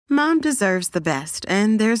Mom deserves the best,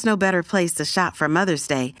 and there's no better place to shop for Mother's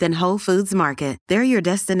Day than Whole Foods Market. They're your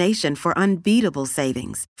destination for unbeatable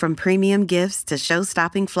savings, from premium gifts to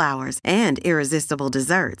show-stopping flowers and irresistible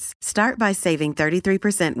desserts. Start by saving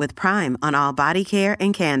 33% with Prime on all body care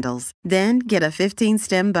and candles. Then get a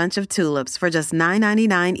 15-stem bunch of tulips for just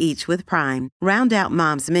 $9.99 each with Prime. Round out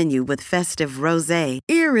Mom's menu with festive rosé,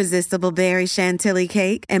 irresistible berry chantilly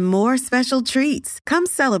cake, and more special treats. Come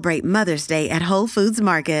celebrate Mother's Day at Whole Foods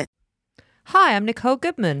Market. Hi, I'm Nicole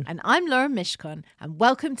Goodman. And I'm Laura Mishkon, and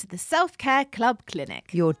welcome to the Self-Care Club Clinic.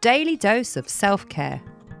 Your daily dose of self-care.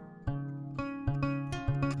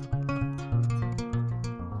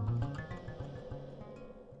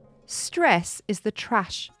 Stress is the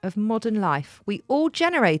trash of modern life. We all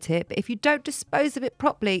generate it, but if you don't dispose of it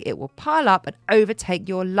properly, it will pile up and overtake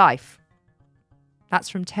your life. That's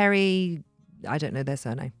from Terry, I don't know their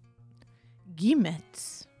surname.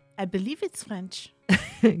 Guillemets. I believe it's French.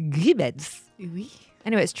 Guillemets. Oui.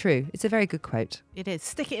 Anyway, it's true. It's a very good quote. It is.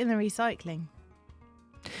 Stick it in the recycling.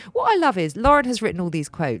 What I love is Lauren has written all these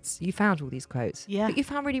quotes. You found all these quotes. Yeah. But you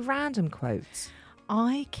found really random quotes.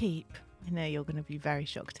 I know you're going to be very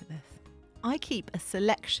shocked at this. I keep a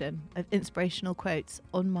selection of inspirational quotes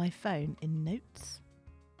on my phone in notes.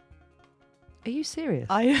 Are you serious?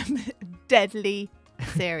 I am deadly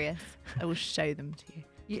serious. I will show them to you.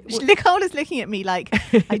 What? Nicole is looking at me like,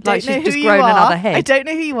 I don't Like know she's who just you grown are. another head. I don't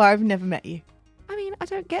know who you are. I've never met you. I mean, I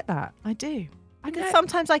don't get that. I do. I Because know.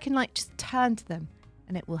 sometimes I can just turn to them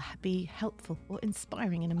and it will be helpful or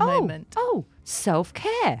inspiring in a moment. Oh,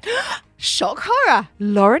 self-care. Shock horror.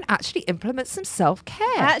 Lauren actually implements some self-care.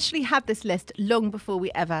 I actually had this list long before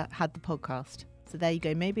we ever had the podcast. So there you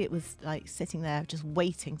go. Maybe it was like sitting there just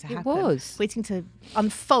waiting to happen. It was. Waiting to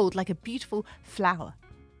unfold like a beautiful flower.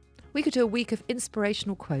 We could do a week of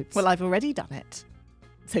inspirational quotes. Well, I've already done it.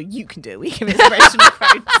 So you can do a week of inspirational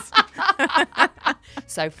quotes.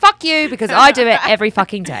 So fuck you, because I do it every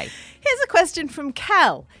fucking day. Here's a question from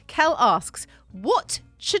Kel. Kel asks, what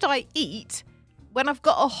should I eat when I've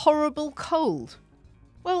got a horrible cold?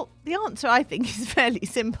 Well, the answer, I think, is fairly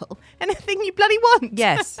simple. Anything you bloody want.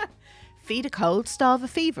 Yes. Feed a cold, starve a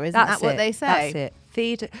fever. Isn't that what they say? That's it.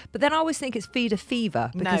 Feed. But then I always think it's feed a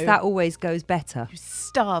fever, because No. that always goes better. You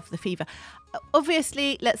starve the fever.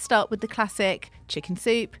 Obviously, let's start with the classic chicken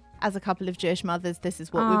soup. As a couple of Jewish mothers, this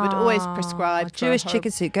is what we would always prescribe. for Jewish a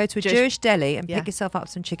chicken soup. Go to a Jewish deli and pick yourself up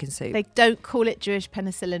some chicken soup. They don't call it Jewish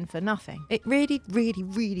penicillin for nothing. It really, really,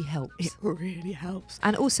 really helps. It really helps.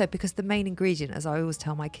 And also because the main ingredient, as I always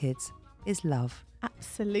tell my kids, is love.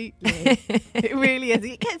 Absolutely. It really is.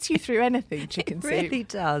 It gets you through anything, chicken soup. It really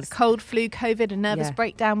does. Cold, flu, COVID, a nervous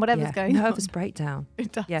breakdown, whatever's going on. Nervous breakdown.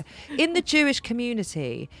 It does. Yeah. In the Jewish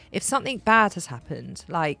community, if something bad has happened,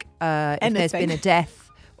 like if there's been a death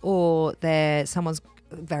or someone's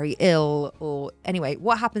very ill, or anyway,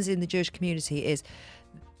 what happens in the Jewish community is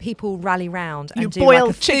people rally round and do boil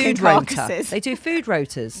like a chicken food rota. carcasses. They do food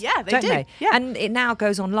rotas. Yeah, they don't do. They? Yeah. And it now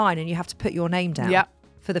goes online and you have to put your name down. Yep.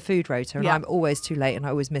 For the food rota, and Yep. I'm always too late and I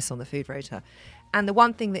always miss on the food rota. And the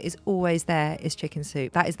one thing that is always there is chicken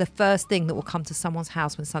soup. That is the first thing that will come to someone's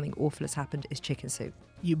house when something awful has happened, is chicken soup.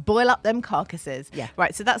 You boil up them carcasses. Yeah.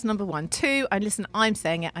 Right, so that's number one. Two, and listen, I'm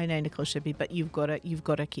saying it, I know Nicole should be, but you've got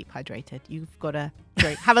to keep hydrated. You've got to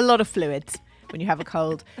drink, have a lot of fluids when you have a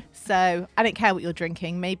cold. So I don't care what you're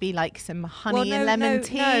drinking. Maybe like some honey and lemon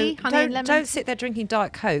tea. Don't sit there drinking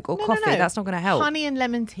Diet Coke or coffee. No. That's not going to help. Honey and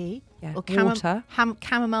lemon tea. Yeah. Or Water.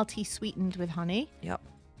 chamomile tea sweetened with honey. Yep.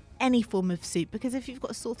 Any form of soup, because if you've got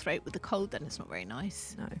a sore throat with a cold, then it's not very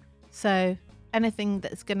nice. No. So anything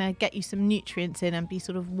that's going to get you some nutrients in and be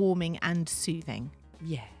sort of warming and soothing.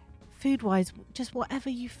 Yeah. Food-wise, just whatever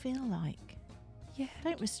you feel like. Yeah.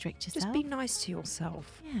 Don't restrict yourself. Just be nice to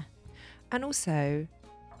yourself. Yeah. And also,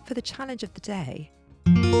 for the challenge of the day,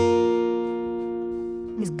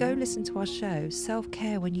 is go listen to our show,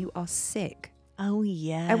 Self-Care When You Are Sick. Oh,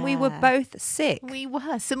 yeah. And we were both sick. We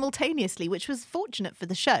were simultaneously, which was fortunate for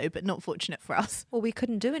the show, but not fortunate for us. Well, we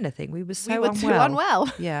couldn't do anything. We were so We were unwell. too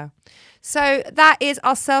unwell. Yeah. So that is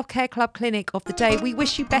our Self-Care Club Clinic of the day. We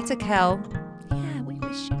wish you better, Kel. Yeah, we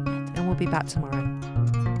wish you better. And we'll be back tomorrow.